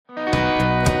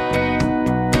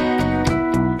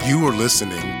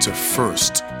listening to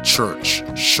First Church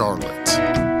Charlotte.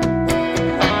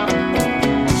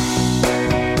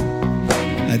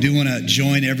 I do want to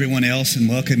join everyone else in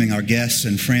welcoming our guests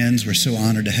and friends. We're so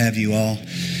honored to have you all.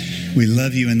 We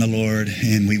love you in the Lord,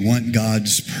 and we want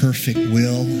God's perfect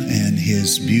will and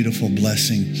His beautiful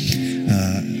blessing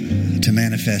to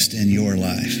manifest in your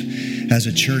life. As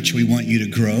a church, we want you to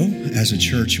grow. As a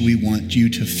church, we want you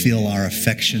to feel our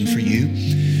affection for you.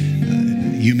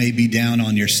 You may be down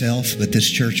on yourself, but this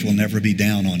church will never be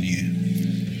down on you.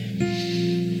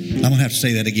 I'm going to have to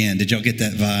say that again. Did y'all get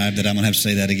that vibe that I'm going to have to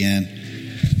say that again?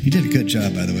 You did a good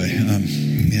job, by the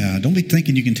way. Don't be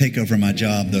thinking you can take over my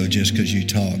job, though, just because you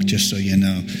talk, just so you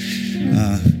know.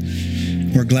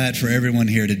 We're glad for everyone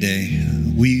here today.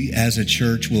 We, as a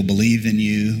church, will believe in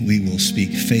you. We will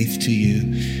speak faith to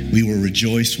you. We will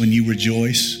rejoice when you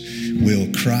rejoice.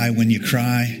 We'll cry when you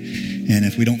cry. And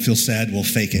if we don't feel sad, we'll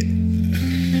fake it.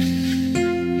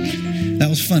 That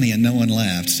was funny and no one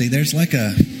laughed. See, there's like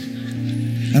I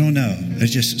don't know. There's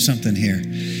just something here.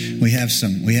 We have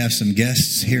some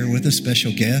guests here with us,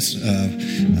 special guests.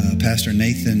 Pastor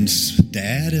Nathan's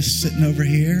dad is sitting over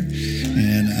here.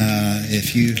 And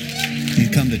if you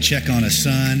come to check on his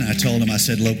son, I told him, I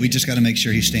said, look, we just got to make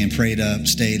sure he's staying prayed up,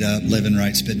 stayed up, living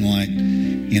right, spitting white,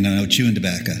 no chewing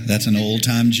tobacco. That's an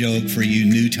old-time joke for you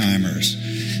new-timers.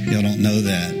 Y'all don't know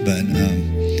that, but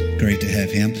great to have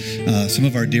him. Some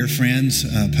of our dear friends,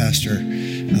 Pastor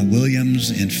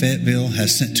Williams in Fayetteville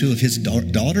has sent two of his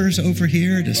daughters over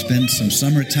here to spend some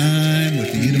summertime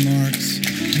with the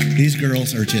Udemarks. These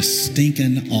girls are just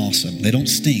stinking awesome. They don't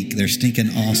stink. They're stinking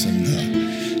awesome,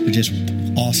 though. They're just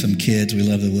awesome kids. We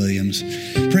love the Williams.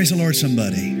 Praise the Lord,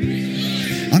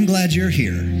 somebody. I'm glad you're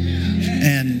here.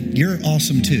 And you're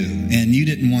awesome, too. And you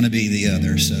didn't want to be the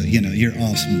other, so, you're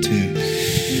awesome, too.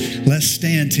 Let's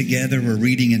stand together. We're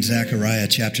reading in Zechariah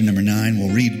chapter number 9.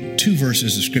 We'll read two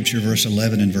verses of Scripture, verse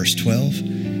 11 and verse 12.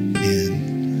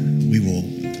 And we will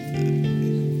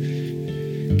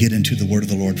get into the word of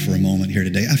the Lord for a moment here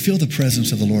today. I feel the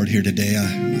presence of the Lord here today.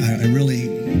 I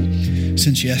really,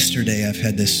 since yesterday, I've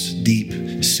had this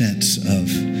deep sense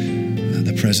of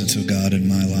the presence of God in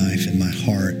my life, in my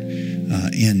heart,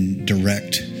 in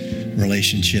direct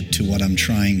relationship to what I'm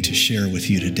trying to share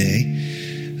with you today.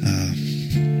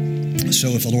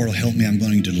 So if the Lord will help me, I'm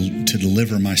going to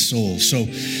deliver my soul. So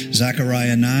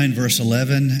Zechariah 9, verse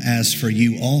 11, as for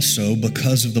you also,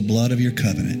 because of the blood of your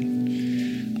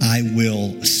covenant, I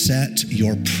will set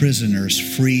your prisoners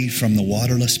free from the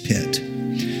waterless pit.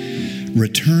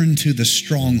 Return to the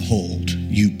stronghold,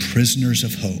 you prisoners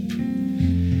of hope.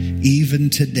 Even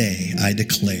today I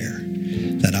declare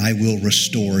that I will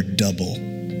restore double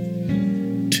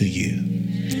to you.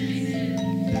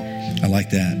 I like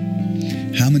that.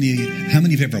 How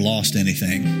many have ever lost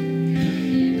anything?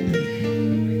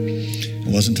 I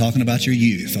wasn't talking about your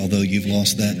youth, although you've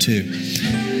lost that too.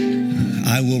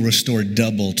 I will restore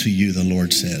double to you, the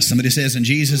Lord says. Somebody says, in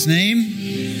Jesus'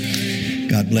 name.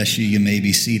 God bless you. You may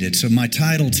be seated. So my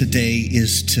title today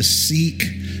is To Seek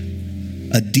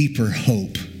a Deeper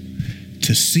Hope.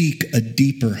 To seek a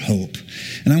deeper hope.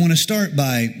 And I want to start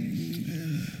by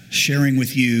sharing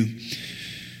with you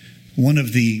one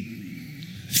of the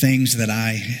things that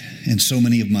I and so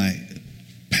many of my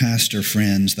pastor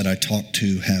friends that I talk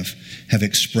to have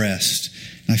expressed.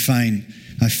 I find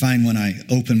when I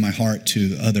open my heart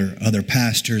to other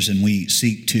pastors and we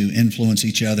seek to influence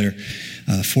each other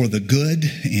for the good,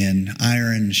 and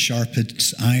iron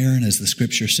sharpens iron, as the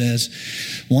scripture says.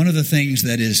 One of the things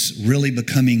that is really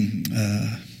becoming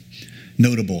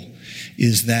notable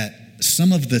is that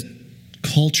some of the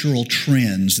cultural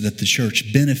trends that the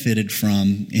church benefited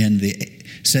from in the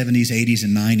 70s, 80s,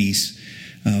 and 90s,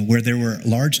 where there were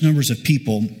large numbers of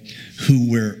people who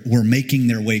were making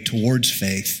their way towards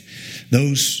faith,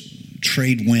 those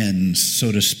trade winds,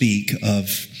 so to speak,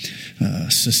 of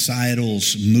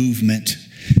societal's movement,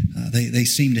 they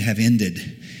seem to have ended.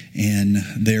 And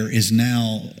there is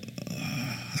now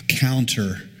a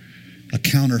counter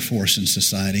force in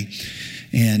society.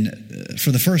 And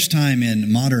for the first time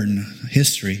in modern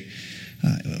history,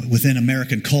 within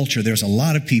American culture, there's a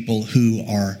lot of people who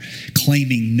are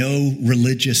claiming no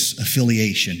religious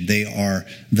affiliation. They are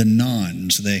the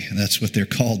nones. That's what they're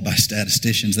called by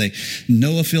statisticians.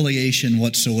 No affiliation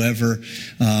whatsoever.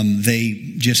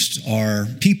 They just are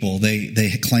people.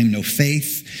 They claim no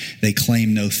faith. They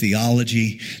claim no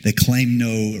theology. They claim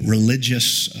no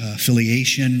religious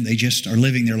affiliation. They just are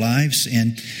living their lives.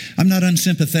 And I'm not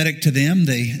unsympathetic to them.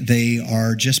 They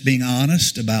are just being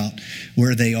honest about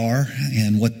where they are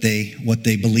and what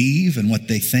they believe and what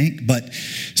they think. But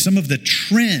some of the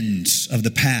trends of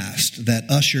the past that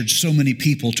ushered so many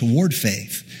people toward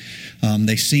faith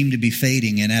They seem to be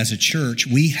fading. And as a church,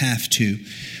 we have to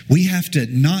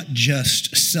not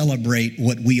just celebrate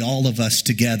what we, all of us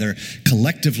together,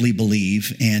 collectively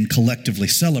believe and collectively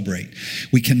celebrate.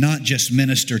 We cannot just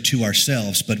minister to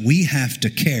ourselves, but we have to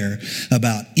care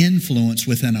about influence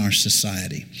within our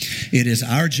society. It is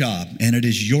our job, and it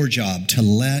is your job, to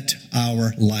let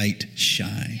our light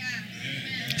shine.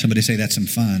 Somebody say, that's some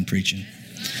fun preaching.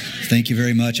 Thank you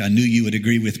very much. I knew you would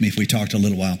agree with me if we talked a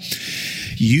little while.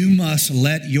 You must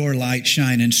let your light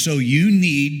shine. And so you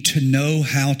need to know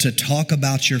how to talk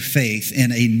about your faith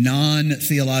in a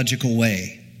non-theological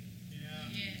way.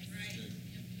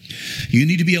 You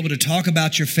need to be able to talk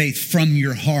about your faith from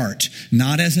your heart,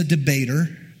 not as a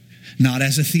debater, not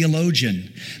as a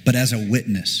theologian, but as a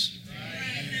witness.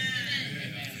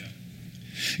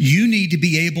 You need to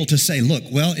be able to say, look,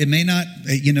 well, it may not,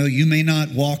 you may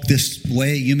not walk this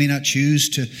way. You may not choose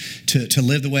to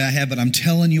live the way I have, but I'm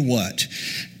telling you what,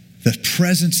 the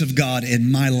presence of God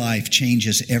in my life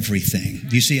changes everything.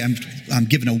 You see, I'm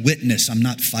giving a witness. I'm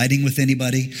not fighting with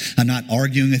anybody. I'm not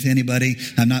arguing with anybody.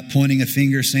 I'm not pointing a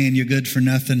finger saying you're good for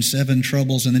nothing, 7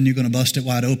 troubles, and then you're going to bust it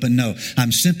wide open. No,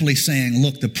 I'm simply saying,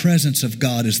 look, the presence of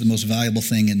God is the most valuable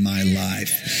thing in my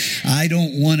life. I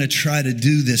don't want to try to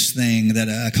do this thing that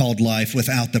I called life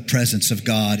without the presence of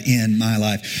God in my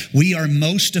life. We are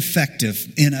most effective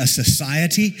in a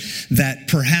society that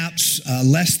perhaps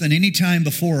less than any time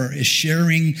before is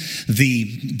sharing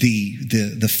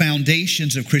the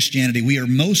foundations of Christianity. We are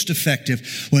most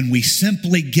effective when we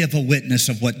simply give a witness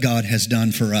of what God has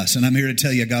done for us. And I'm here to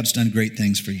tell you, God's done great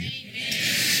things for you.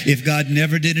 If God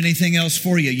never did anything else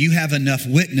for you, you have enough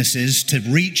witnesses to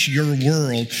reach your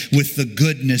world with the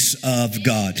goodness of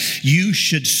God. You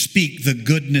should speak the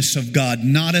goodness of God,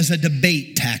 not as a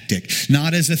debate tactic,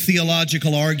 not as a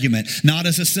theological argument, not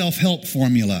as a self-help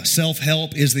formula.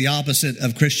 Self-help is the opposite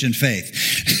of Christian faith.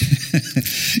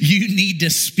 You need to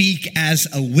speak as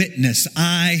a witness.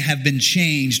 I have been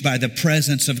changed by the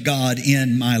presence of God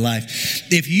in my life.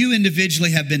 If you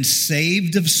individually have been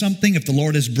saved of something, if the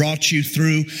Lord has brought you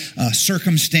through a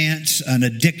circumstance, an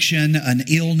addiction, an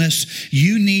illness,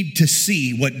 you need to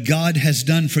see what God has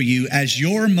done for you as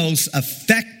your most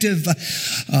effective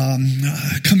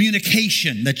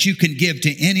communication that you can give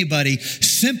to anybody,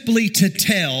 simply to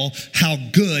tell how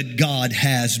good God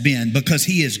has been, because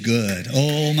He is good.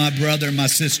 Oh, my brother, my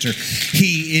sister,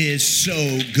 He is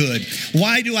so good.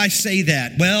 Why do I say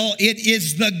that? Well, it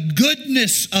is the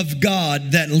goodness of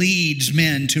God that leads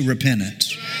men to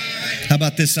repentance. How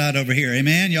about this side over here?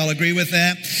 Amen? Y'all agree with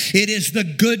that? It is the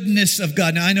goodness of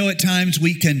God. Now, I know at times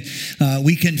we can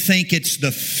think it's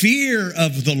the fear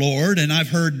of the Lord, and I've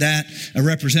heard that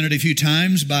represented a few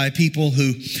times by people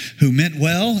who meant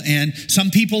well, and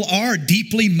some people are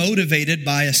deeply motivated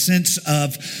by a sense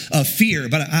of fear.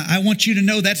 But I want you to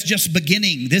know that's just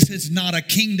beginning. This is not a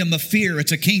kingdom of fear.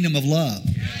 It's a kingdom of love.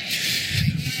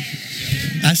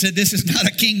 I said, this is not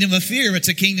a kingdom of fear, it's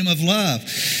a kingdom of love.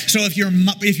 So if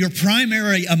your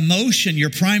primary emotion,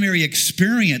 your primary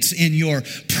experience in your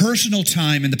personal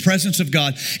time in the presence of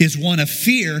God is one of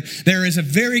fear, there is a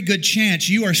very good chance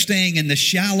you are staying in the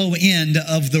shallow end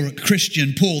of the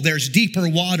Christian pool. There's deeper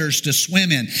waters to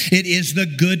swim in. It is the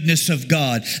goodness of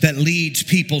God that leads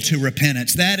people to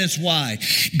repentance. That is why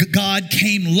God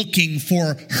came looking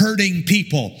for hurting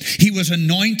people. He was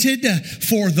anointed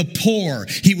for the poor.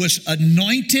 He was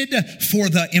anointed for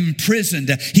the imprisoned.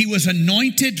 He was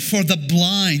anointed for the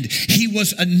blind. He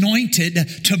was anointed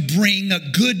to bring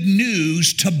good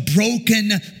news to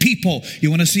broken people. You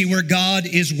want to see where God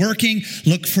is working?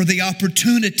 Look for the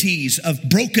opportunities of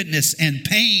brokenness and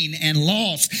pain and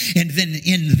loss. And then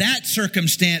in that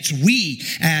circumstance, we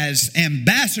as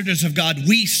ambassadors of God,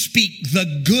 we speak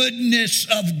the goodness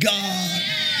of God.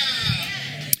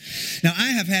 Now,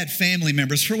 I have had family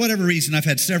members, for whatever reason, I've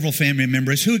had several family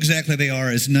members. Who exactly they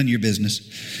are is none of your business.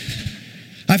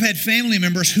 I've had family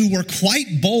members who were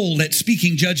quite bold at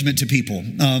speaking judgment to people,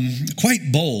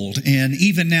 quite bold. And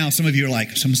even now, some of you are like,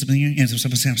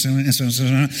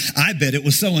 I bet it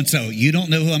was so-and-so. You don't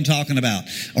know who I'm talking about.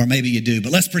 Or maybe you do,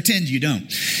 but let's pretend you don't.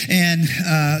 And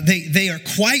they are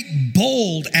quite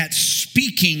bold at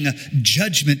speaking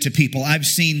judgment to people. I've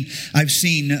seen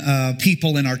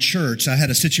people in our church. I had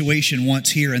a situation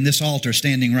once here in this altar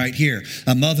standing right here.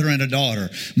 A mother and a daughter.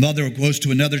 Mother goes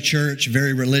to another church,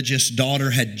 very religious.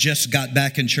 Daughter had just got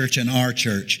back in church in our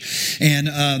church. And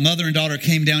mother and daughter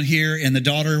came down here, and the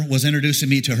daughter was introducing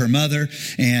me to her mother,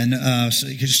 and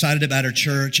excited about her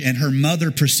church. And her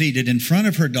mother proceeded in front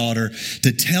of her daughter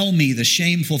to tell me the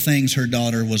shameful things her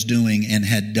daughter was doing and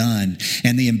had done,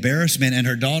 and the embarrassment. And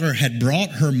her daughter had brought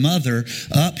her mother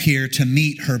up here to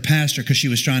meet her pastor because she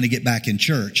was trying to get back in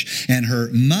church. And her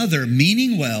mother,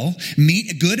 meaning well,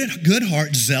 good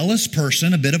heart, zealous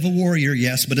person, a bit of a warrior,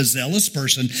 yes, but a zealous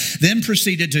person, then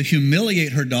proceeded to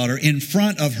humiliate her daughter in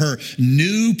front of her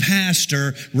new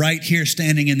pastor right here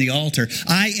standing in the altar.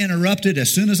 I interrupted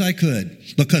as soon as I could,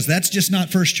 because that's just not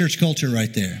First Church culture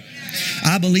right there.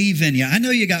 I believe in you. I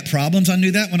know you got problems. I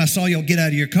knew that when I saw y'all get out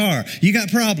of your car. You got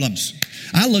problems.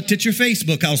 I looked at your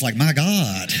Facebook. I was like, my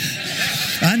God.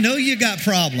 I know you got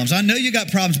problems. I know you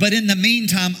got problems. But in the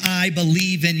meantime, I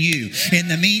believe in you. In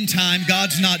the meantime,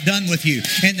 God's not done with you.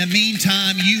 In the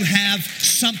meantime, you have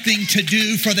something to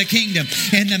do for the kingdom.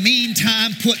 In the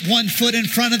meantime, put one foot in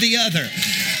front of the other.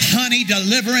 Honey,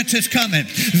 deliverance is coming.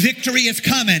 Victory is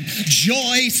coming.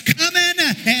 Joy's coming.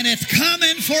 And it's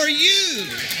coming for you.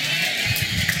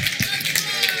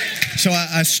 So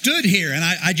I stood here and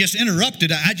I just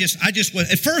interrupted. I just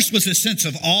at first was a sense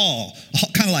of awe,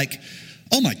 kind of like,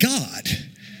 oh my God,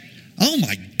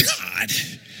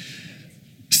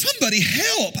 somebody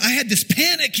help. I had this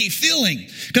panicky feeling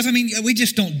because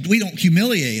we don't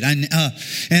humiliate. And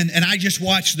I just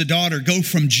watched the daughter go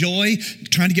from joy,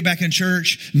 trying to get back in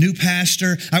church, new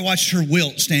pastor. I watched her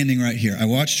wilt standing right here.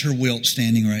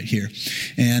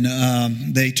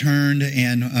 And they turned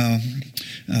and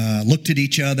looked at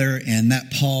each other, and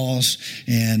that pause,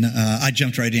 and I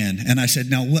jumped right in. And I said,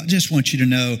 now, I just want you to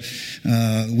know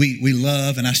we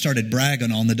love, and I started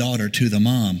bragging on the daughter to the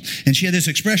mom. And she had this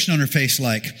expression on her face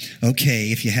like,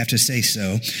 okay, if you have to say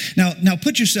so. Now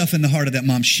put yourself in the heart of that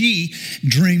mom. She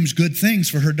dreams good things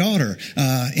for her daughter.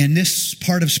 And this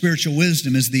part of spiritual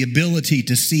wisdom is the ability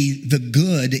to see the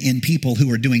good in people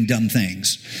who are doing dumb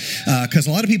things. Because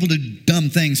a lot of people do dumb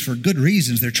things for good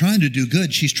reasons. They're trying to do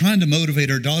good. She's trying to motivate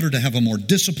her daughter to have a more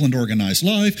disciplined, organized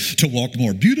life, to walk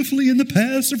more beautifully in the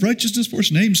paths of righteousness for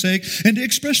his name's sake, and to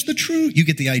express the truth. You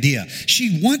get the idea.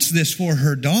 She wants this for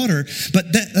her daughter, but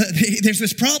there's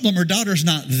this problem. Her daughter's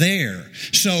not there.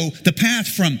 So the path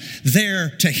from there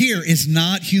to here is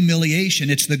not humiliation.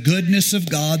 It's the goodness of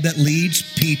God that leads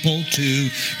people to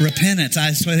repentance.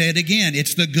 I say it again.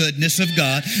 It's the goodness of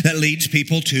God that leads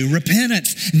people to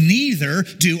repentance. Neither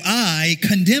do I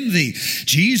condemn thee.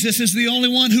 Jesus is the only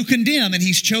one who condemns, and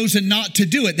he's chosen not to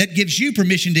do it. That gives you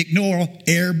permission to ignore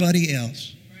everybody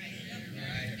else.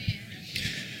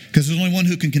 Because there's only one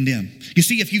who can condemn. You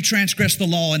see, if you transgress the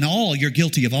law in all, you're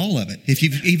guilty of all of it. If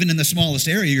you've even in the smallest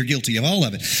area, you're guilty of all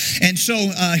of it. And so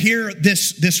here,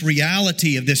 this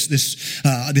reality of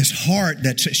this heart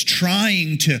that's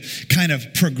trying to kind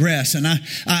of progress. And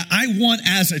I want,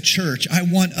 as a church, I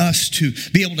want us to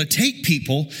be able to take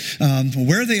people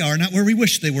where they are, not where we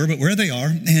wish they were, but where they are,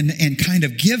 and kind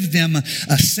of give them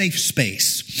a safe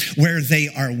space where they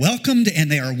are welcomed and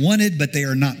they are wanted, but they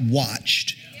are not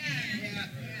watched.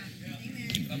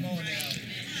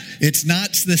 It's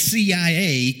not the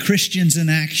CIA, Christians in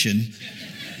action,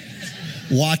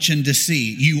 watching to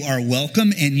see. You are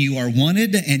welcome and you are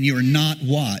wanted and you're not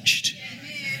watched.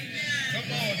 Come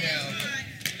on now.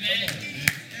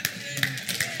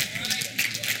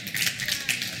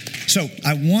 So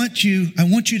I want you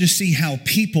to see how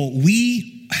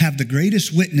we have the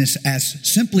greatest witness as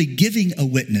simply giving a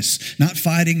witness, not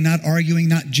fighting, not arguing,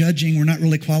 not judging. We're not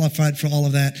really qualified for all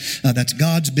of that. That's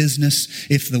God's business.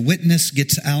 If the witness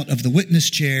gets out of the witness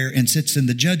chair and sits in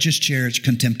the judge's chair, it's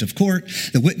contempt of court.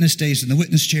 The witness stays in the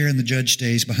witness chair and the judge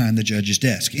stays behind the judge's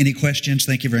desk. Any questions?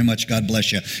 Thank you very much. God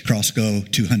bless you. Crossgo,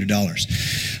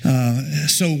 $200.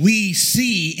 So we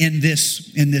see in this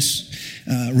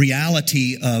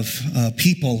reality of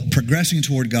people progressing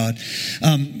toward God,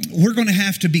 we're going to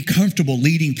have to be comfortable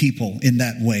leading people in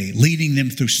that way, leading them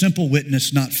through simple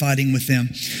witness, not fighting with them.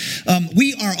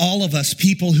 We are all of us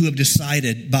people who have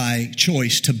decided by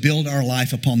choice to build our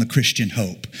life upon the Christian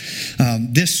hope.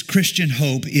 This Christian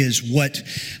hope is what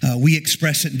we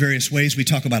express it in various ways. We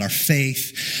talk about our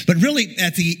faith, but really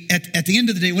at the end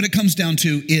of the day, what it comes down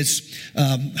to is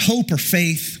hope or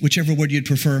faith, whichever word you'd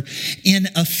prefer, in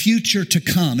a future to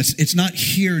come. It's not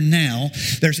here now.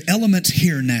 There's elements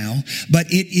here now, but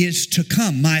it is to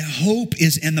come. My hope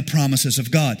is in the promises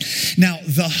of God. Now,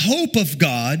 the hope of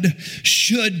God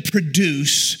should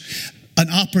produce an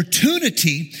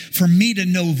opportunity for me to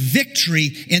know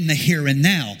victory in the here and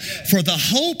now. For the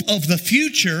hope of the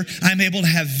future, I'm able to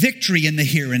have victory in the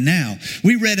here and now.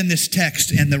 We read in this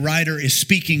text, and the writer is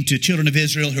speaking to children of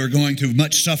Israel who are going through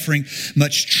much suffering,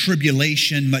 much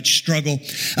tribulation, much struggle.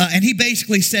 And he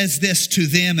basically says this to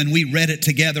them, and we read it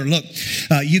together. Look,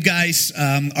 you guys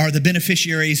are the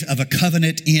beneficiaries of a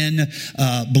covenant in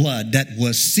blood that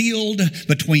was sealed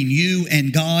between you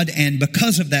and God. And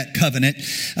because of that covenant,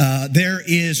 there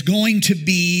is going to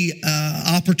be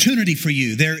opportunity for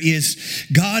you.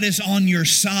 God is on your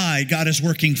side. God is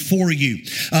working for you.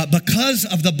 Because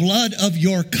of the blood of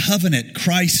your covenant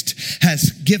Christ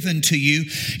has given to you,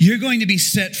 you're going to be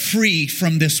set free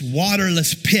from this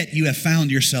waterless pit you have found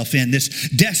yourself in, this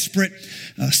desperate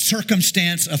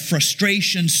circumstance of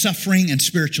frustration, suffering, and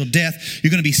spiritual death.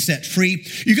 You're going to be set free.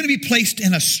 You're going to be placed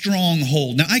in a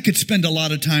stronghold. Now, I could spend a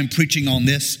lot of time preaching on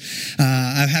this.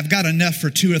 I have got enough for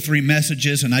 2 or 3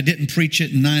 messages, and I didn't preach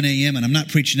it at 9 a.m., and I'm not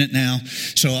preaching it now.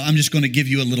 So I'm just going to give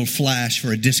you a little flash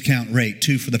for a discount rate,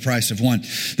 2 for the price of 1.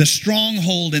 The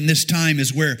stronghold in this time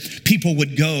is where people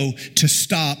would go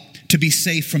to be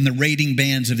safe from the raiding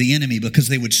bands of the enemy, because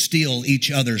they would steal each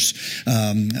other's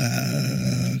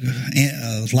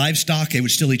livestock. They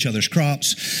would steal each other's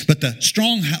crops. But the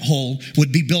stronghold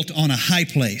would be built on a high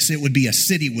place. It would be a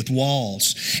city with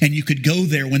walls. And you could go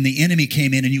there when the enemy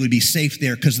came in, and you would be safe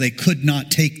there because they could not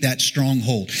take that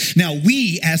stronghold. Now,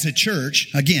 we as a church,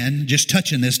 again, just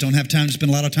touching this, don't have time to spend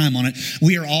a lot of time on it.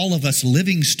 We are all of us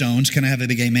living stones. Can I have a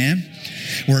big amen?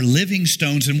 We're living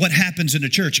stones. And what happens in the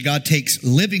church? God takes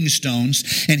living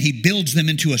stones and he builds them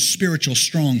into a spiritual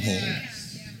stronghold.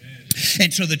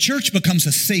 And so the church becomes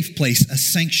a safe place, a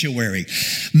sanctuary.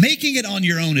 Making it on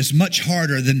your own is much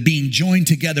harder than being joined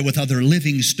together with other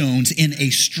living stones in a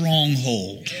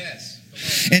stronghold.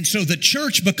 And so the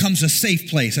church becomes a safe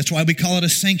place. That's why we call it a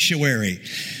sanctuary.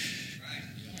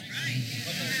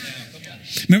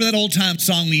 Remember that old time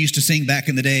song we used to sing back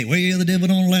in the day? Well, the devil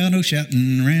don't allow no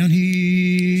shouting around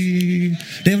here.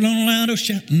 Devil don't allow no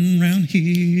shouting around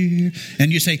here.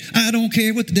 And you say, I don't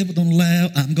care what the devil don't allow.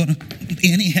 I'm going to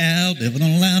anyhow. Devil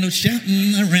don't allow no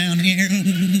shouting around here.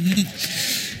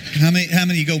 How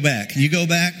many go back? You go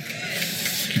back?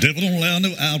 Devil don't allow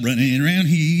no out running around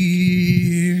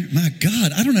here. My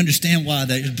God, I don't understand why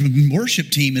the worship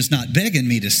team is not begging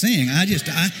me to sing.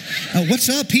 What's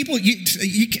up, people?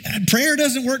 Prayer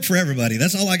doesn't work for everybody.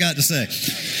 That's all I got to say.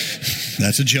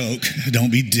 That's a joke.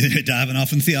 Don't be diving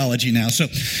off in theology now. So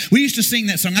we used to sing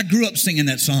that song. I grew up singing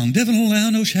that song. Devil don't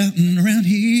allow no shouting around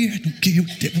here. I don't care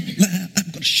what the devil don't allow.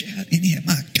 I'm going to shout in here.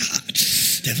 My God.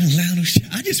 Devil don't allow no shout.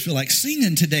 I just feel like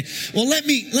singing today. Well, let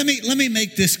me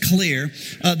make this clear.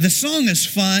 The song is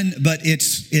fun, but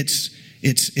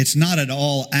it's not at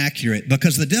all accurate,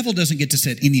 because the devil doesn't get to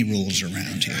set any rules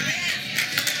around here.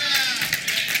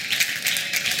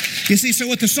 You see, so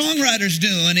what the songwriter's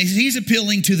doing is he's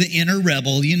appealing to the inner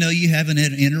rebel. You know, you have an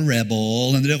inner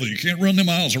rebel, and the devil, you can't run the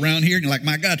miles around here. And you're like,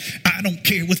 my God, I don't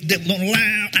care what the devil don't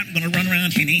allow. I'm going to run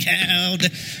around anyhow.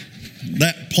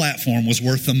 That platform was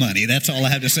worth the money. That's all I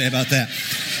have to say about that.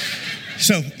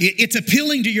 So it's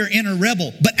appealing to your inner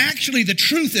rebel. But actually, the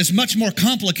truth is much more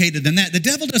complicated than that. The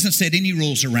devil doesn't set any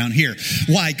rules around here.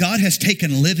 Why? God has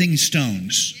taken living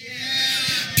stones.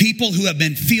 People who have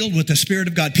been filled with the Spirit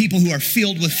of God, people who are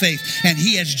filled with faith, and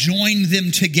he has joined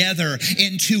them together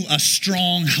into a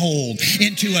stronghold,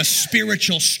 into a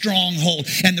spiritual stronghold.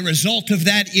 And the result of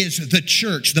that is the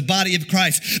church, the body of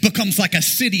Christ, becomes like a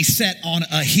city set on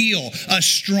a hill, a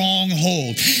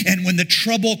stronghold. And when the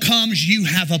trouble comes, you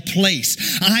have a place.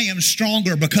 I am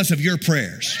stronger because of your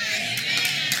prayers.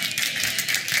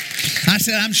 I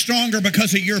said, I'm stronger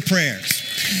because of your prayers.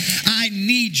 I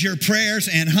need your prayers,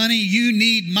 and honey, you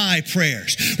need my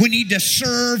prayers. We need to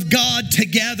serve God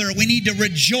together. We need to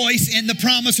rejoice in the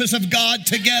promises of God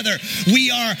together.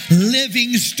 We are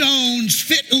living stones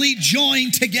fitly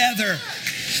joined together.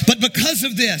 But because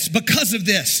of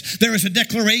this, there is a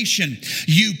declaration.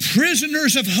 You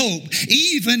prisoners of hope,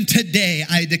 even today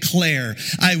I declare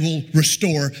I will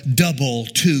restore double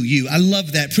to you. I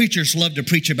love that. Preachers love to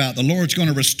preach about the Lord's going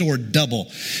to restore double.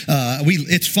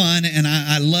 It's fun, and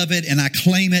I love it, and I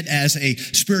claim it as a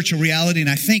spiritual reality. And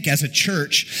I think as a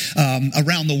church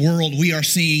around the world, we are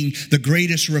seeing the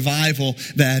greatest revival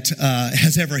that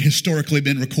has ever historically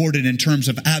been recorded in terms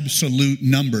of absolute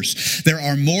numbers. There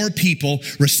are more people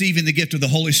receiving the gift of the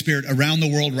Holy Spirit around the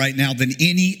world right now than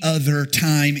any other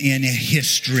time in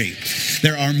history.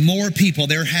 There are more people.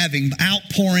 They're having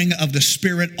outpouring of the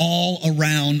Spirit all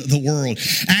around the world.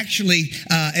 Actually,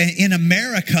 in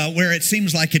America, where it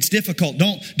seems like it's difficult,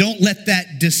 don't let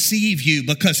that deceive you,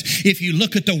 because if you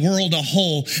look at the world as a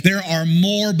whole, there are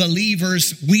more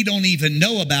believers we don't even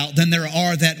know about than there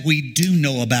are that we do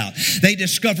know about. They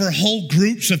discover whole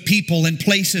groups of people in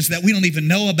places that we don't even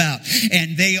know about,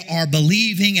 and they are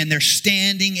believing, and they're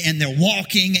standing, and they're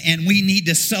walking, and we need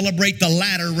to celebrate the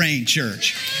latter rain,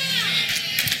 church.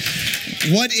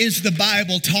 What is the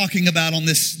Bible talking about on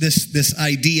this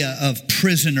idea of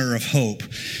prisoner of hope?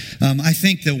 I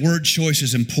think the word choice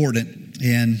is important,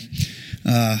 and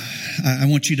I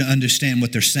want you to understand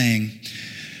what they're saying.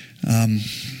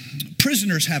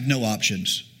 Prisoners have no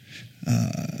options.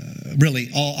 Really,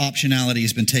 all optionality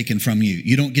has been taken from you.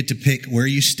 You don't get to pick where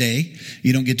you stay.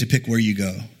 You don't get to pick where you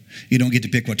go. You don't get to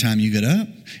pick what time you get up.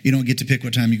 You don't get to pick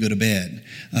what time you go to bed.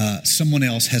 Someone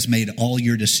else has made all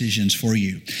your decisions for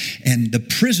you. And the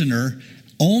prisoner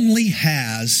only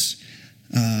has,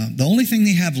 the only thing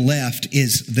they have left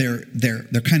is their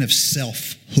kind of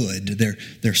selfhood,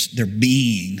 their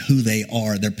being, who they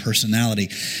are, their personality.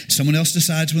 Someone else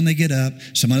decides when they get up.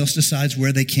 Someone else decides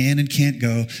where they can and can't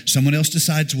go. Someone else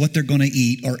decides what they're going to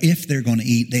eat, or if they're going to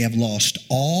eat. They have lost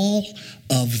all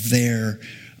of their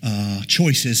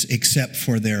choices except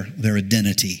for their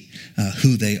identity,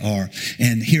 who they are.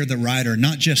 And here the writer,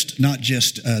 not just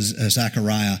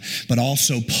Zechariah, but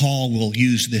also Paul will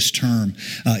use this term.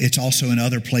 It's also in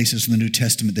other places in the New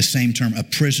Testament, the same term, a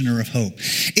prisoner of hope.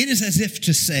 It is as if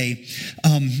to say,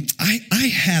 I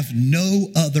have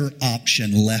no other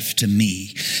option left to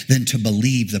me than to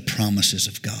believe the promises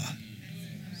of God.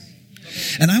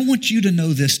 And I want you to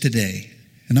know this today.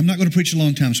 And I'm not going to preach a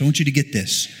long time, so I want you to get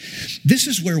this. This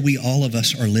is where all of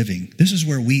us are living. This is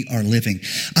where we are living.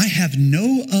 I have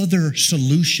no other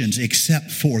solutions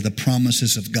except for the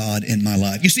promises of God in my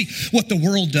life. You see, what the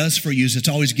world does for you is it's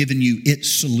always giving you its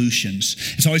solutions.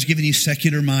 It's always giving you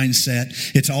secular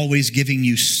mindset. It's always giving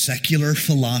you secular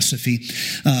philosophy.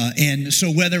 And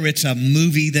so whether it's a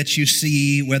movie that you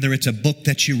see, whether it's a book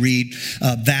that you read,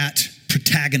 that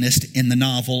protagonist in the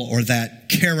novel or that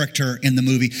character in the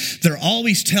movie, they're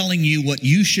always telling you what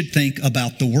you should think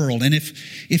about the world. And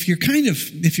if you're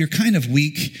kind of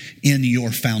weak in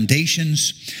your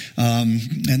foundations,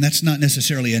 and that's not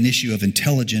necessarily an issue of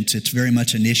intelligence, it's very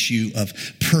much an issue of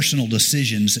personal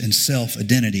decisions and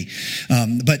self-identity.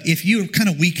 But if you're kind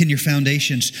of weak in your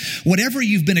foundations, whatever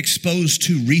you've been exposed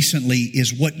to recently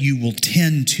is what you will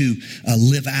tend to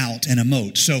live out and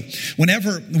emote. So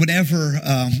whenever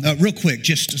real quick,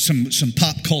 just some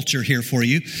pop culture here for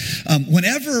you.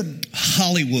 Whenever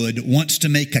Hollywood wants to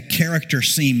make a character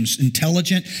seem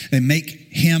intelligent, they make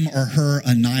him or her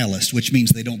a nihilist, which means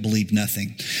they don't believe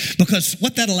nothing. Because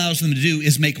what that allows them to do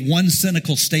is make one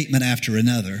cynical statement after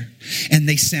another, and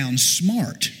they sound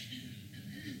smart.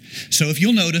 So if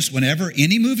you'll notice, whenever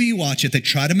any movie you watch it, they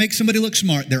try to make somebody look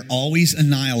smart, they're always a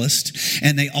nihilist,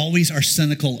 and they always are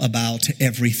cynical about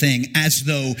everything, as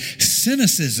though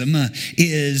cynicism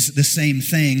is the same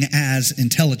thing as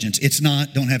intelligence. It's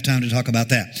not. Don't have time to talk about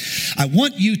that. I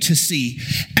want you to see,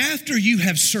 after you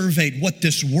have surveyed what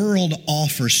this world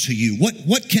offers to you,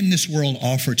 what can this world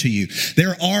offer to you?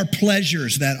 There are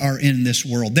pleasures that are in this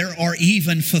world. There are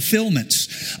even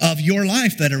fulfillments of your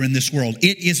life that are in this world.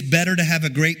 It is better to have a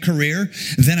great career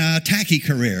than a tacky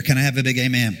career. Can I have a big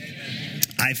amen?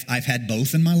 I've had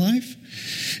both in my life,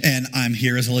 and I'm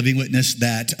here as a living witness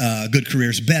that good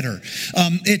career is better.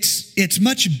 It's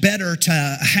much better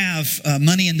to have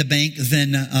money in the bank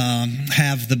than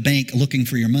have the bank looking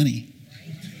for your money.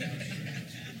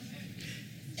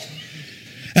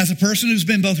 As a person who's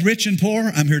been both rich and poor,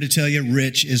 I'm here to tell you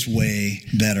rich is way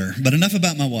better. But enough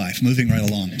about my wife, moving right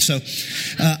along. So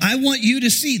I want you to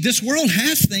see this world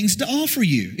has things to offer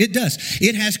you. It does.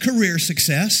 It has career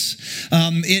success.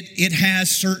 It has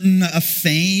certain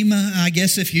fame, I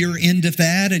guess, if you're into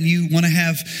that and you want to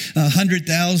have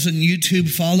 100,000 YouTube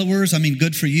followers. I mean,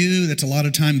 good for you. That's a lot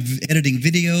of time editing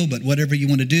video, but whatever you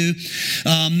want to do.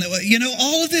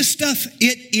 All of this stuff,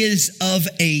 it is of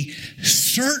a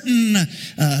certain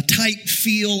type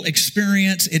feel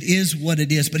experience. It is what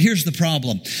it is. But here's the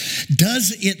problem.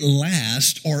 Does it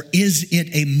last, or is it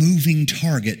a moving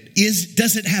target?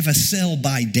 Does it have a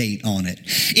sell-by date on it?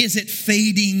 Is it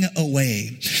fading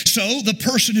away? So the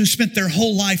person who spent their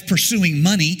whole life pursuing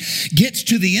money gets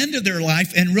to the end of their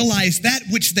life and realize that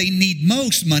which they need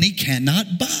most, money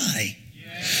cannot buy.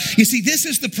 You see, this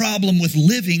is the problem with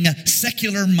living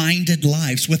secular-minded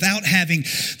lives without having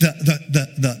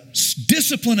the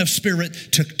discipline of spirit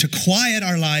to quiet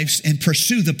our lives and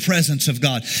pursue the presence of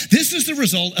God. This is the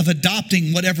result of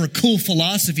adopting whatever cool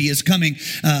philosophy is coming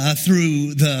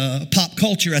through the pop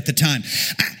culture at the time.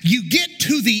 You get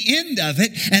to the end of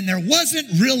it, and there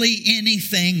wasn't really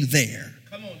anything there.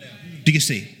 Come on now. Do you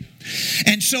see?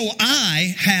 And so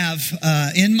I have,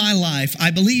 in my life,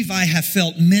 I believe I have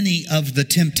felt many of the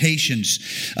temptations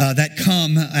that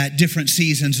come at different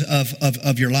seasons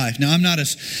of your life. Now, I'm not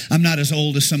as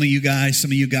old as some of you guys. Some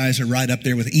of you guys are right up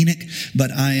there with Enoch, but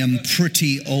I am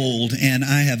pretty old, and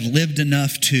I have lived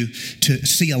enough to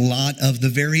see a lot of the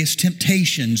various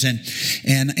temptations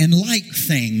and like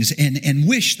things and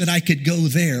wish that I could go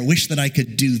there, wish that I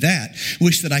could do that,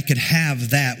 wish that I could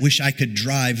have that, wish I could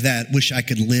drive that, wish I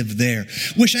could live there.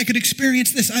 Wish I could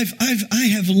experience this. I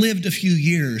have lived a few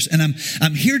years, and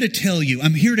I'm here to tell you,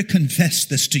 I'm here to confess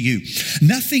this to you.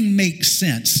 Nothing makes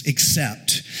sense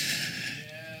except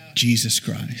Jesus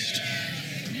Christ.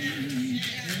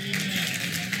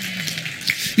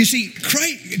 You see,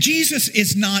 Jesus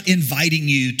is not inviting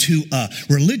you to a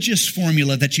religious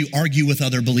formula that you argue with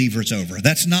other believers over.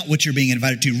 That's not what you're being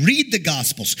invited to. Read the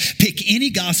Gospels. Pick any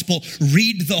gospel.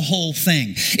 Read the whole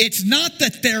thing. It's not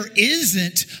that there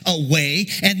isn't a way,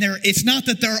 and it's not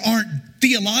that there aren't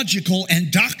theological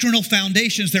and doctrinal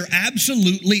foundations. There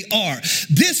absolutely are.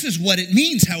 This is what it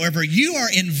means, however. You are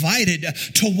invited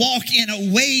to walk in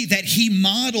a way that He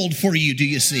modeled for you, do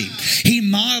you see? He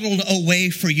modeled a way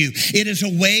for you. It is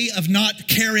a way of not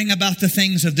caring about the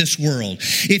things of this world.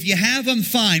 If you have them,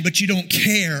 fine, but you don't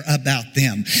care about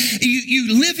them.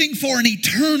 You living for an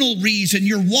eternal reason.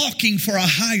 You're walking for a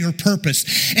higher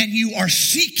purpose, and you are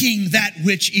seeking that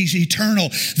which is eternal.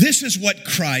 This is what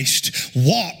Christ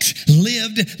walked, lived,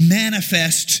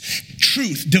 manifest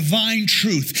truth, divine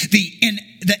truth, the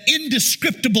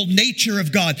indescriptible nature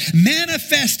of God,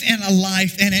 manifest in a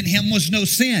life, and in Him was no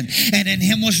sin, and in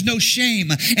Him was no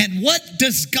shame. And what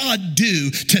does God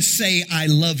do to say, I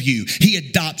love you? He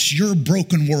adopts your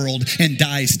broken world and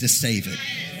dies to save it.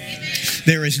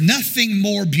 There is nothing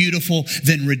more beautiful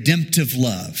than redemptive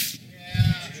love.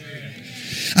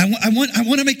 I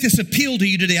want to make this appeal to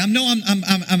you today. I know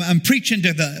I'm preaching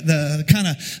to the kind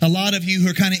of a lot of you who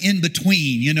are kind of in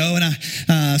between, you know,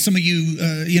 and some of you,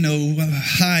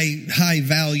 high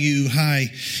value, high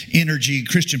energy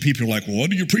Christian people are like, well, what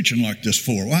are you preaching like this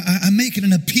for? Well, I'm making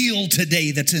an appeal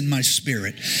today that's in my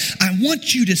spirit. I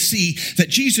want you to see that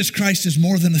Jesus Christ is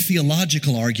more than a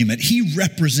theological argument. He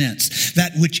represents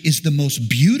that which is the most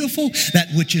beautiful, that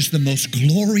which is the most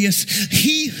glorious.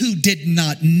 He who did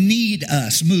not need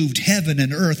us moved heaven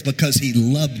and earth because He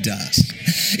loved us.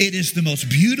 It is the most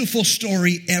beautiful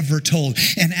story ever told.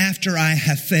 And after I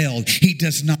have failed, He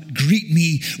does not greet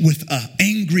me with an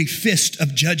angry fist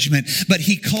of judgment, but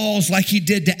He calls like He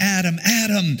did to Adam.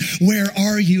 Adam, where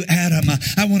are you, Adam?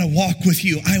 I want to walk with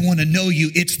you. I want to know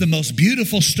you. It's the most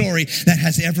beautiful story that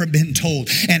has ever been told.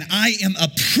 And I am a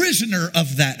prisoner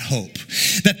of that hope,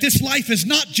 that this life is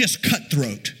not just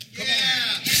cutthroat.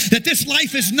 That this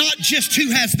life is not just who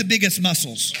has the biggest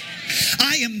muscles.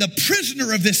 I am the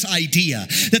prisoner of this idea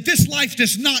that this life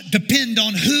does not depend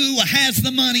on who has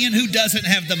the money and who doesn't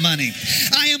have the money.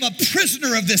 I am a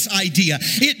prisoner of this idea.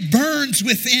 It burns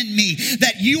within me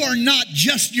that you are not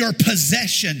just your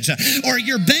possessions, or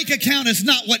your bank account is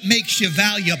not what makes you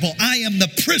valuable. I am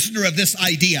the prisoner of this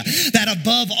idea that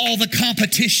above all the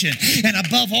competition, and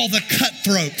above all the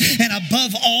cutthroat, and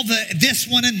above all the this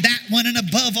one and that one, and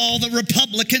above all the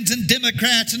Republicans and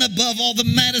Democrats, and above all the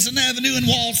Madison Avenue and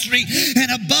Wall Street,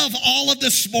 and above all of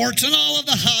the sports and all of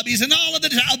the hobbies and all of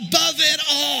above it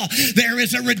all, there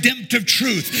is a redemptive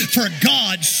truth. For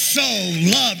God so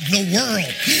loved the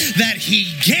world that He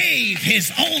gave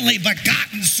His only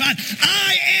begotten Son.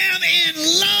 I am in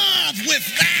love with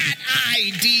that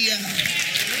idea.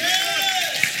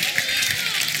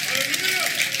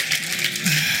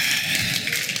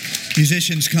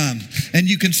 Musicians come, and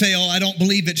you can say, oh, I don't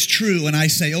believe it's true. And I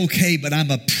say, okay, but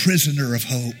I'm a prisoner of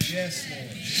hope. Yes, Lord.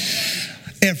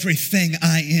 Everything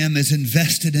I am is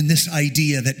invested in this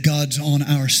idea that God's on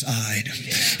our side,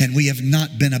 and we have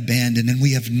not been abandoned, and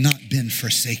we have not been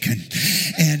forsaken.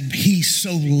 And He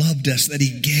so loved us that He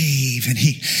gave, and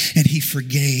He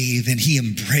forgave, and He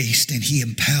embraced, and He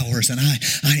empowers. And I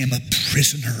am a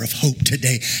prisoner of hope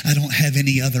today. I don't have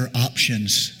any other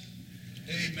options.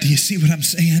 Amen. Do you see what I'm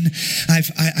saying?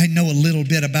 I know a little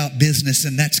bit about business,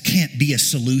 and that can't be a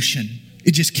solution.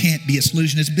 It just can't be a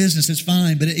solution. It's business, it's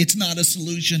fine, but it's not a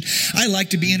solution. I like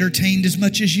to be entertained as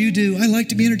much as you do. I like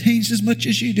to be entertained as much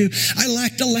as you do. I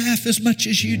like to laugh as much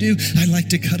as you do. I like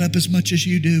to cut up as much as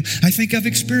you do. I think I've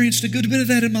experienced a good bit of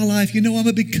that in my life. You know, I'm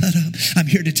a big cut up. I'm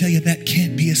here to tell you that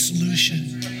can't be a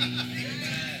solution.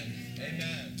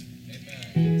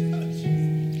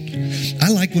 I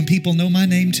like when people know my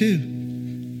name too.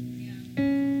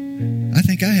 I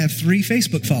think I have 3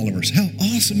 Facebook followers. How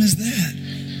awesome is that?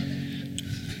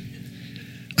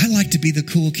 I like to be the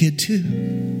cool kid too.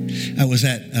 I was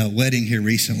at a wedding here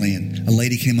recently, and a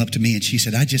lady came up to me and she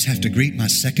said, I just have to greet my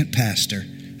second pastor.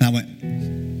 And I went,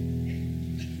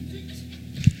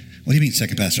 what do you mean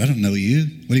second pastor? I don't know you.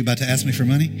 What are you about to ask me for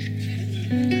money?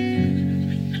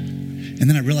 And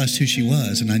then I realized who she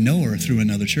was, and I know her through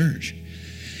another church.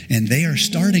 And they are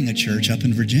starting a church up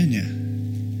in Virginia.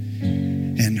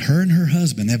 And her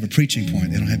husband, they have a preaching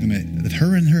point. They don't have him.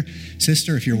 Her and her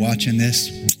sister, if you're watching this,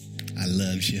 I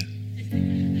love you.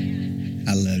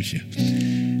 I love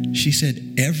you. She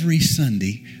said, every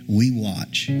Sunday we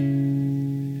watch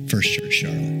First Church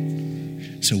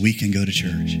Charlotte so we can go to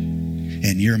church.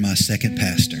 And you're my second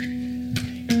pastor.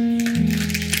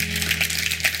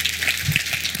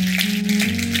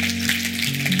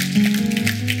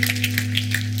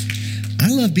 I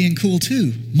love being cool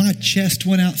too. My chest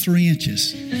went out 3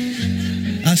 inches.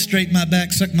 I straightened my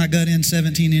back, sucked my gut in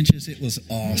 17 inches. It was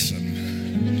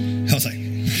awesome. I was like,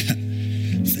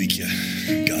 thank you.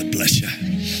 God bless you.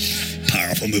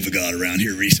 Powerful move of God around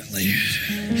here recently.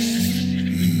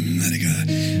 Mighty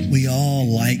God. We all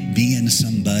like being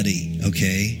somebody,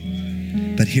 okay?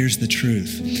 But here's the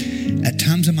truth. At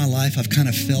times in my life, I've kind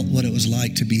of felt what it was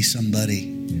like to be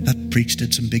somebody. I've preached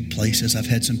at some big places. I've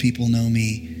had some people know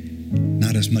me.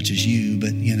 Not as much as you,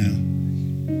 but you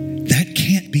know. That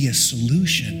can't be a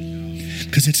solution.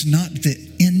 Because it's not the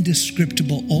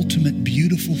indescriptible, ultimate,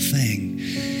 beautiful thing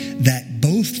that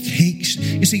both takes.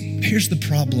 You see, here's the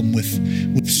problem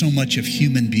with so much of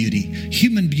human beauty.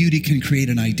 Human beauty can create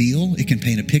an ideal. It can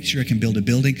paint a picture. It can build a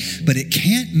building. But it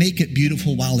can't make it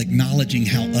beautiful while acknowledging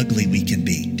how ugly we can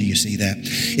be. Do you see that?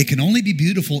 It can only be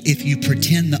beautiful if you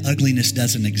pretend the ugliness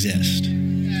doesn't exist.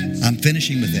 I'm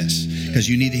finishing with this because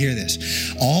you need to hear this.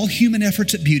 All human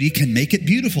efforts at beauty can make it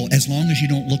beautiful as long as you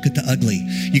don't look at the ugly.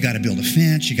 You got to build a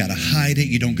fence. You got to hide it.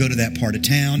 You don't go to that part of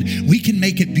town. We can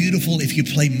make it beautiful if you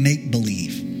play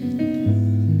make-believe.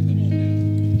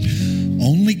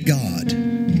 Only God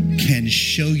can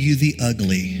show you the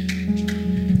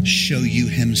ugly, show you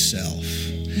himself,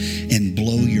 and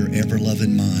blow your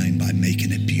ever-loving mind by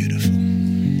making it beautiful.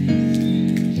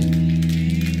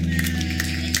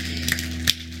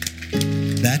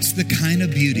 That's the kind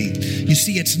of beauty. You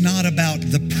see, it's not about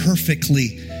the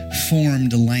perfectly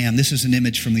formed lamb. This is an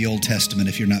image from the Old Testament,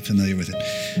 if you're not familiar with it.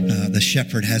 The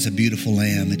shepherd has a beautiful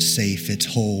lamb. It's safe, it's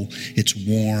whole, it's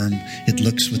warm. It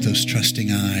looks with those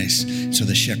trusting eyes. So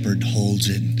the shepherd holds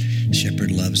it. The shepherd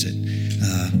loves it.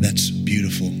 That's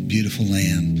beautiful, beautiful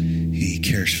lamb. He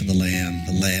cares for the lamb.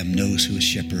 The lamb knows who a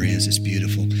shepherd is. It's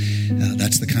beautiful.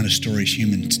 That's the kind of stories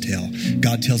humans tell.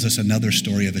 God tells us another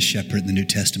story of a shepherd in the New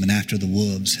Testament after the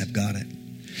wolves have got it.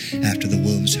 After the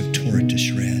wolves have tore it to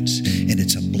shreds. And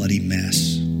it's a bloody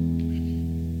mess.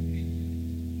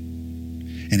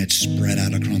 And it's spread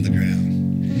out across the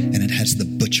ground. And it has the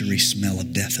butchery smell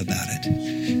of death about it.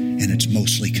 And it's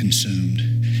mostly consumed.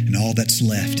 And all that's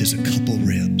left is a couple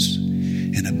ribs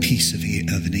and a piece of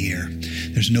an ear.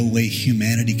 There's no way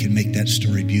humanity can make that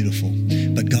story beautiful.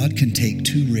 But God can take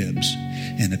 2 ribs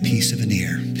and a piece of an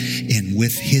ear, and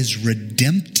with his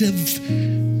redemptive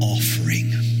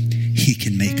offering, he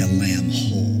can make a lamb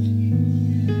whole.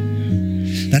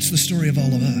 That's the story of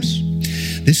all of us.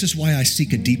 This is why I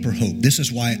seek a deeper hope. This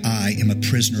is why I am a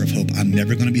prisoner of hope. I'm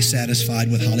never going to be satisfied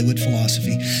with Hollywood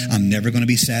philosophy. I'm never going to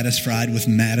be satisfied with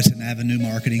Madison Avenue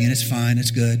marketing, and it's fine,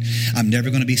 it's good. I'm never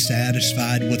going to be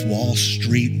satisfied with Wall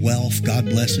Street wealth. God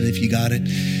bless it if you got it.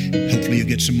 Hopefully you'll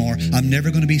get some more. I'm never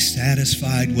going to be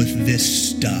satisfied with this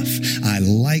stuff. I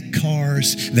like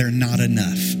cars. They're not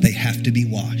enough. They have to be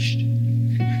washed.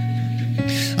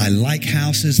 I like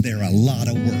houses. They're a lot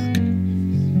of work.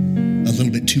 A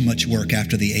little bit too much work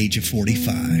after the age of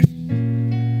 45.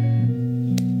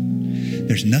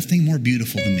 There's nothing more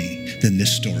beautiful to me than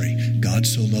this story. God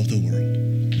so loved the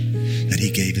world that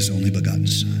he gave his only begotten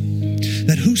Son,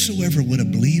 that whosoever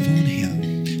would believe on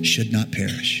him should not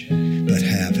perish, but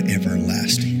have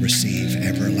receive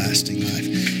everlasting life.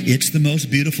 It's the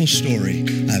most beautiful story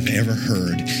I've ever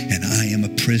heard, and I am a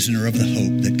prisoner of the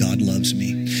hope that God loves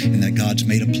me, and that God's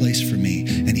made a place for me,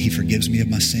 and he forgives me of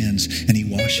my sins, and he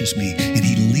washes me, and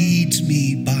he leads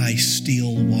me by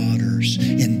still waters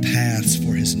in paths paths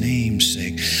for his name's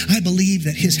sake. I believe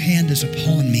that his hand is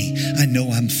upon me. I know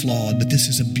I'm flawed, but this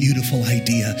is a beautiful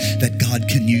idea that God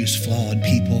can use flawed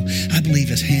people. I believe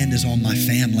his hand is on my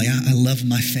family. I love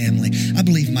my family. I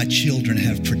believe my children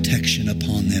have protection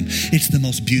upon them. It's the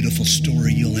most beautiful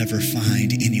story you'll ever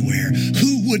find anywhere.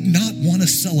 Who would not want to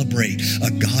celebrate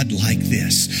a God like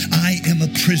this? I am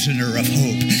a prisoner of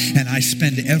hope, and I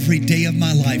spend every day of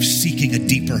my life seeking a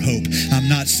deeper hope. I'm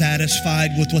not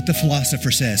satisfied with what the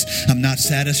philosopher says. I'm not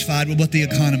satisfied with what the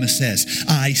economist says.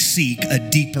 I seek a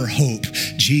deeper hope.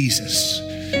 Jesus,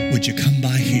 would you come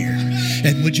by here?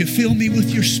 And would you fill me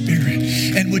with your spirit?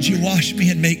 And would you wash me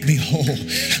and make me whole?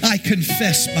 I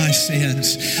confess my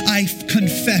sins. I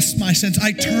confess my sins.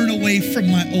 I turn away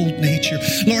from my old nature.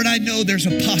 Lord, I know there's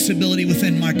a possibility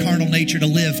within my carnal nature to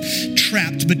live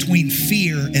trapped between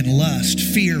fear and lust,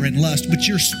 but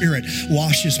your spirit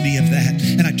washes me of that,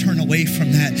 and I turn away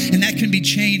from that. And that can be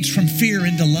changed from fear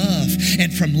into love,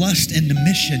 and from lust into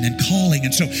mission and calling.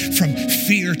 And so from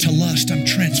fear to lust, I'm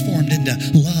transformed into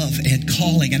love and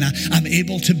calling, and I'm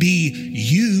able to be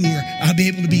you. I'm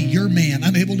able to be your man.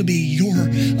 I'm able to be your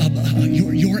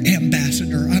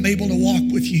ambassador. I'm able to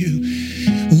walk with you.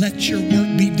 Let your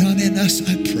work be done in us,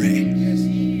 I pray.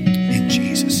 In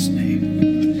Jesus'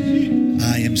 name.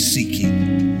 I am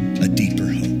seeking a deeper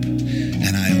hope,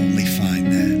 and I only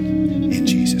find that in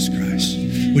Jesus Christ.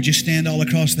 Would you stand all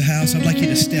across the house? I'd like you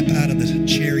to step out of the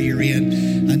chair you're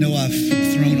in. I know I've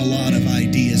thrown a lot of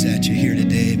ideas at you here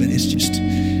today, but it's just,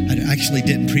 I actually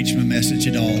didn't preach my message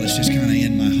at all. It's just kind of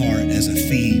in my heart as a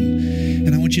theme.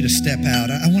 And I want you to step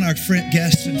out. I want our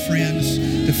guests and friends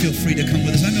to feel free to come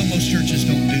with us. I know most churches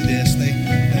don't do this.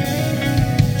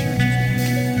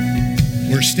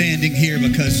 We're standing here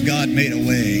because God made a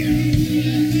way.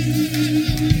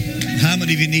 How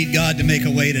many of you need God to make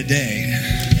a way today?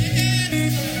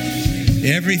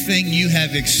 Everything you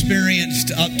have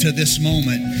experienced up to this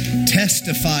moment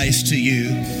testifies to you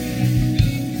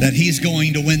that he's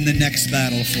going to win the next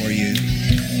battle for you.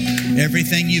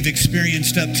 Everything you've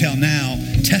experienced up till now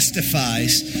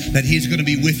testifies that he's going to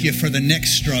be with you for the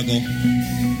next struggle.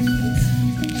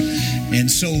 And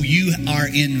so you are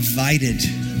invited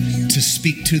to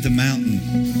speak to the mountain.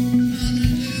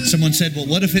 Someone said, well,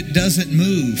 what if it doesn't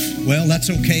move? Well, that's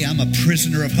okay. I'm a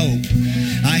prisoner of hope.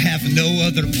 I have no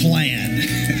other plan.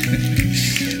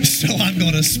 So I'm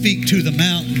going to speak to the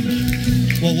mountain.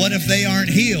 Well, what if they aren't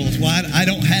healed? Well, I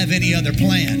don't have any other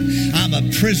plan. I'm a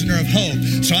prisoner of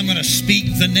hope. So I'm going to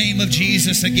speak the name of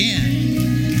Jesus again.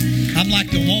 I'm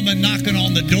like the woman knocking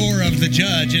on the door of the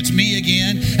judge. It's me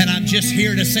again, and I'm just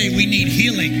here to say we need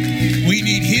healing. We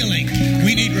need healing.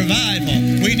 We need revival.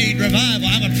 We need revival.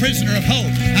 I'm a prisoner of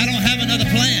hope. I don't have another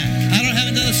plan. I don't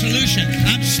have another solution.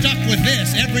 I'm stuck with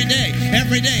this every day.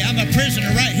 Every day I'm a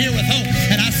prisoner right here with hope.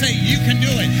 And I say you can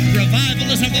do it. Revival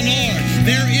is of the Lord.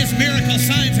 There is miracle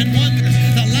signs and wonders.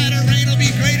 The latter rain will be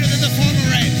greater than the former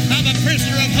rain. I'm a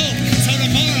prisoner of hope. So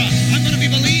tomorrow I'm going to be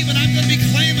believing. I'm going to be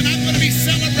claiming. I'm going to be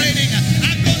celebrating.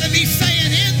 I'm going to be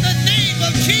saying in the name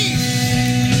of Jesus.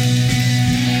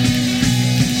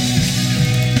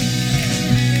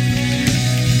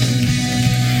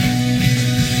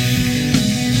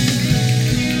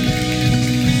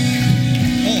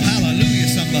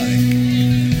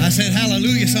 I said,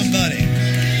 hallelujah, somebody.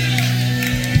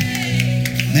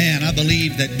 Man, I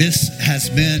believe that this has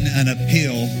been an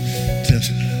appeal to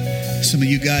some of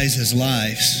you guys'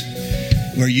 lives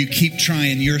where you keep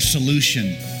trying your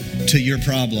solution to your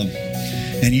problem.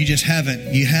 And you just haven't.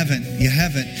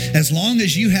 As long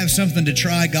as you have something to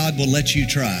try, God will let you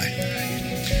try.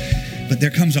 But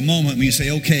there comes a moment when you say,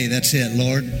 okay, that's it,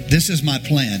 Lord. This is my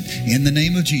plan. In the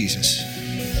name of Jesus,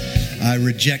 I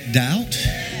reject doubt.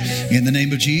 In the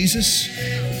name of Jesus,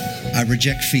 I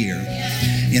reject fear.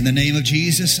 In the name of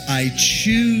Jesus, I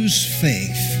choose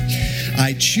faith.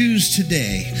 I choose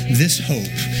today this hope.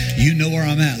 You know where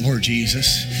I'm at, Lord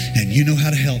Jesus, and you know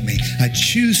how to help me. I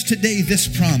choose today this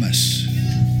promise.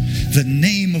 The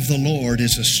name of the Lord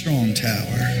is a strong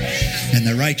tower, and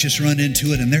the righteous run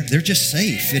into it, and they're just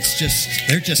safe.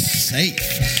 They're just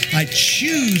safe. I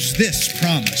choose this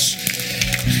promise.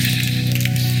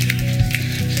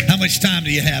 How much time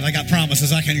do you have? I got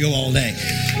promises. I can go all day.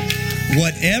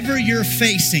 Whatever you're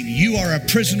facing, you are a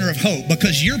prisoner of hope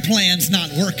because your plan's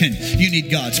not working. You need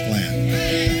God's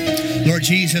plan. Lord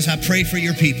Jesus, I pray for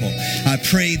your people. I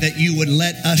pray that you would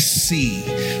let us see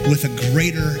with a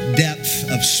greater depth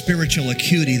of spiritual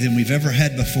acuity than we've ever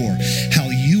had before how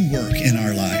you work in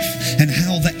our life and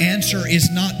how the answer is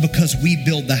not because we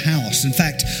build the house. In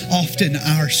fact, often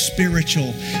our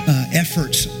spiritual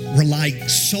efforts rely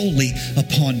solely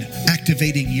upon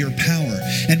activating your power.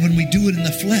 And when we do it in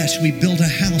the flesh, we build a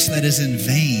house that is in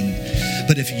vain.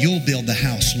 But if you'll build the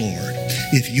house, Lord,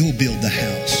 if you'll build the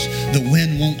house, the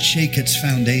wind won't shake its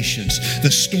foundations.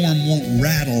 The storm won't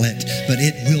rattle it, but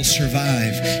it will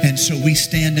survive. And so we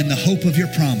stand in the hope of your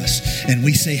promise, and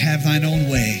we say, have thine own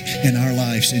way in our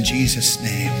lives in Jesus'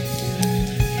 name.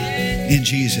 In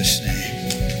Jesus'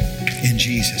 name. In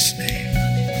Jesus' name.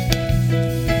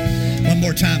 One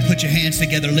more time, put your hands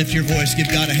together, lift your voice,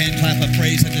 give God a hand clap of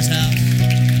praise in this house.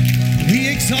 We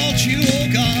exalt you, O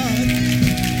God.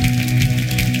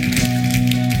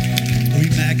 We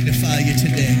magnify you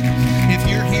today. If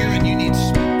you're here and you need...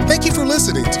 Thank you for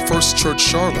listening to First Church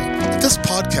Charlotte. If this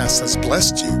podcast has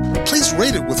blessed you, please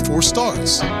rate it with 4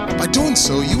 stars. By doing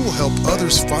so, you will help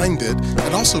others find it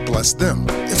and also bless them.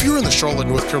 If you're in the Charlotte,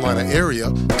 North Carolina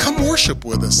area, come worship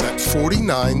with us at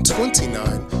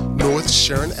 4929 North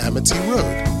Sharon Amity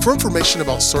Road. For information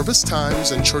about service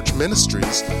times and church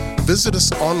ministries, visit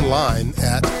us online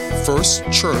at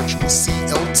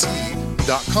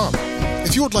firstchurchclt.com.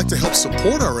 If you would like to help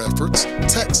support our efforts,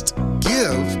 text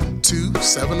GIVE to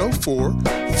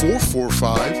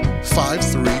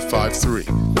 704-445-5353.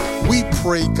 We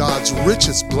pray God's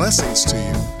richest blessings to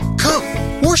you. Come,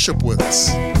 worship with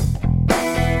us.